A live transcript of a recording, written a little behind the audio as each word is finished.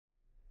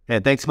Hey,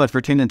 thanks so much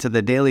for tuning into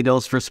the Daily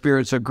Dose for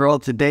Spiritual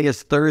Growth. Today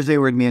is Thursday.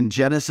 We're going to be in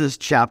Genesis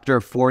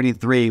chapter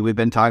 43. We've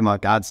been talking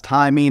about God's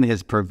timing,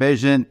 His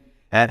provision,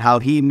 and how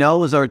He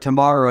knows our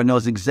tomorrow and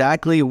knows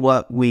exactly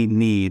what we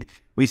need.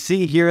 We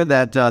see here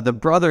that the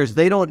brothers,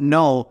 they don't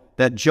know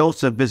that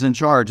Joseph is in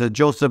charge, that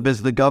Joseph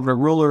is the governor,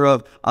 ruler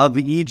of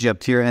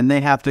Egypt here, and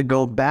they have to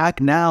go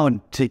back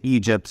now to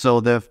Egypt.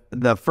 So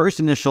the first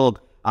initial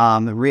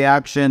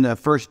reaction, the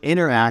first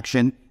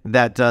interaction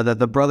that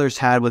the brothers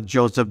had with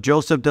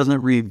Joseph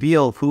doesn't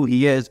reveal who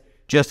he is,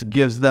 just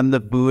gives them the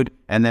food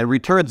and then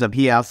returns them.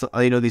 He asks,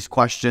 these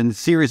questions,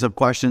 series of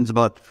questions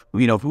about,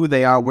 who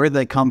they are, where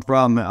they come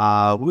from,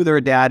 who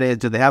their dad is,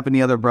 do they have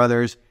any other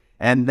brothers?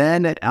 And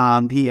then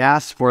he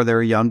asks for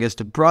their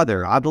youngest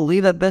brother. I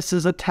believe that this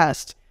is a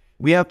test.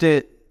 We have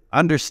to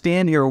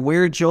understand here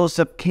where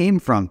Joseph came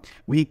from.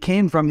 He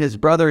came from his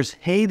brothers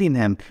hating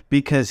him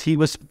because he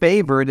was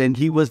favored and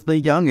he was the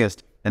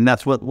youngest. And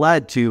that's what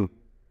led to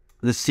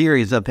the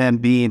series of him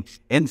being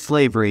in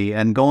slavery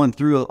and going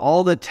through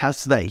all the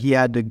tests that he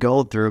had to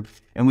go through.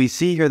 And we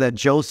see here that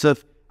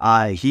Joseph,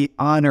 he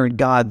honored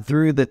God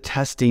through the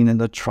testing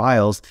and the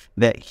trials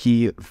that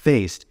he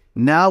faced.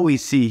 Now we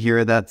see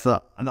here that's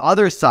the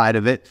other side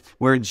of it,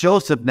 where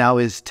Joseph now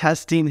is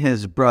testing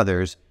his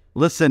brothers.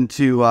 Listen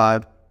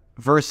to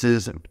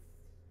verses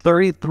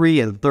 33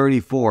 and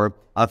 34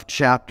 of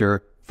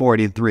chapter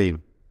 43.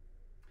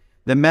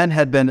 The men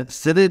had been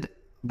seated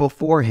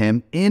before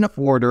him in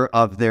order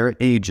of their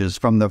ages,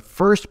 from the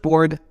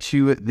firstborn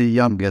to the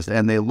youngest,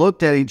 and they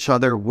looked at each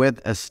other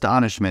with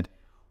astonishment.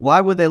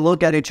 Why would they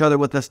look at each other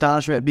with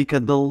astonishment?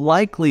 Because the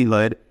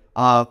likelihood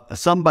of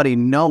somebody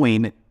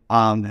knowing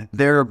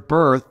their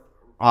birth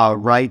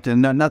right,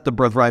 and not the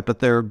birthright, but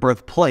their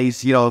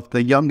birthplace,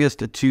 the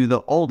youngest to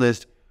the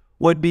oldest,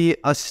 would be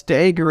a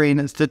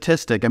staggering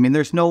statistic. I mean,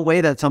 there's no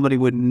way that somebody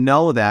would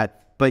know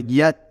that, but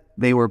yet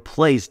they were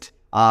placed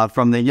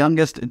from the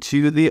youngest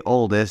to the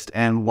oldest.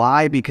 And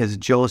why? Because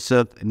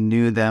Joseph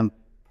knew them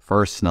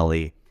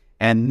personally.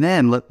 And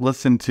then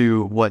listen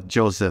to what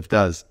Joseph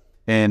does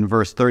in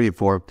verse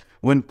 34.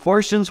 When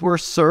portions were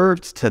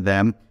served to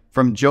them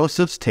from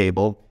Joseph's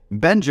table,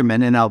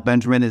 Benjamin, and now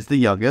Benjamin is the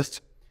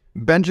youngest,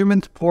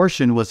 Benjamin's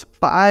portion was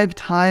 5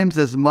 times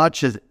as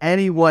much as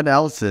anyone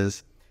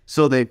else's.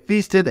 So they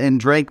feasted and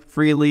drank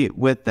freely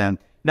with them.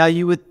 Now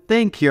you would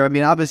think here,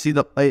 obviously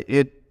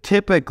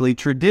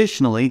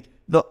traditionally,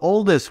 the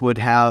oldest would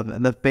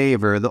have the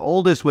favor. The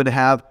oldest would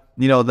have,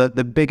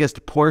 the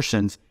biggest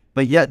portions.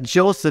 But yet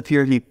Joseph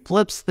here, he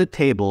flips the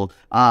table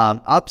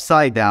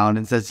upside down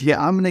and says,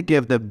 I'm going to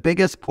give the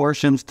biggest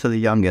portions to the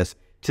youngest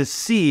to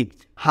see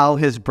how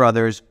his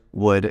brothers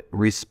would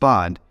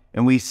respond.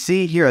 And we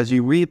see here, as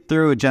you read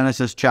through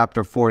Genesis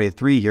chapter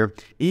 43 here,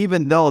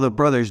 even though the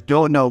brothers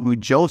don't know who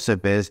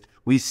Joseph is,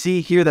 we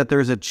see here that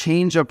there's a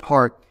change of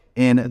heart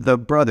in the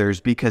brothers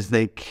because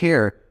they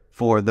care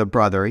for the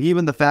brother.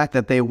 Even the fact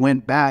that they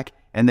went back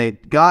and they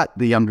got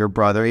the younger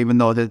brother, even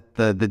though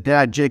the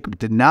dad, Jacob,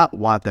 did not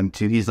want them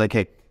to. He's like,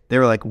 hey, they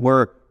were like,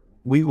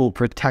 we will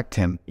protect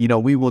him.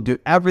 We will do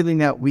everything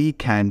that we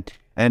can.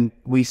 And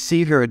we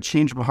see here a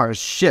change of heart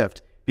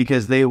shift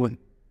because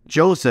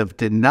Joseph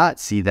did not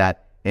see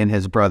that in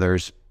his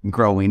brothers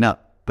growing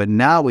up. But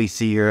now we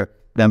see here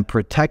them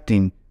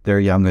protecting their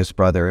youngest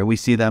brother. And we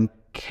see them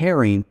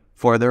caring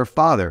for their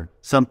father,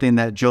 something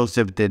that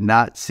Joseph did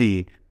not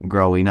see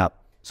growing up.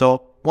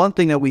 So one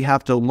thing that we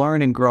have to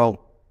learn and grow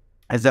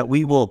is that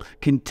we will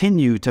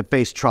continue to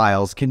face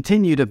trials,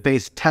 continue to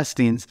face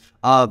testings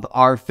of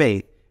our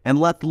faith. And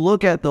let's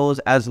look at those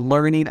as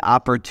learning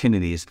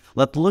opportunities.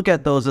 Let's look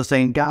at those as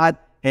saying, God,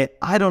 hey,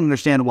 I don't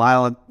understand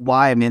why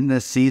I'm in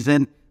this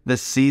season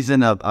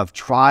of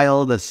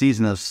trial, the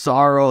season of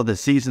sorrow, the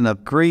season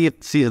of grief,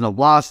 season of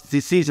loss, the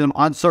season of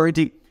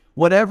uncertainty,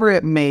 whatever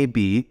it may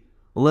be.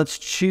 Let's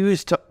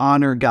choose to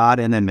honor God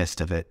in the midst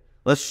of it.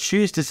 Let's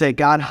choose to say,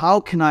 God,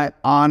 how can I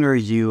honor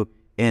you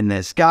in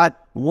this? God,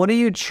 what are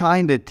you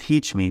trying to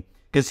teach me?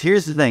 Because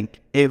here's the thing.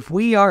 If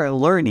we are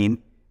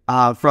learning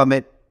from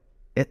it,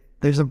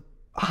 there's a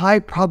high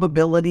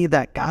probability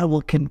that God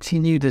will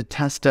continue to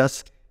test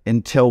us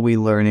until we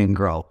learn and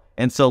grow.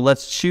 And so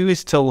let's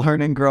choose to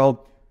learn and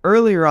grow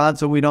earlier on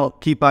so we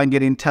don't keep on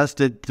getting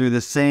tested through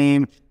the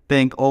same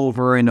thing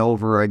over and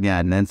over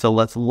again. And so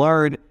let's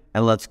learn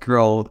and let's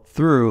grow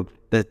through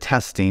the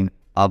testing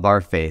of our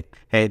faith.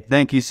 Hey,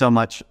 thank you so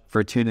much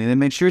for tuning in.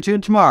 Make sure to tune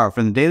in tomorrow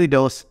for the Daily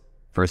Dose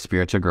for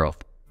Spiritual Growth.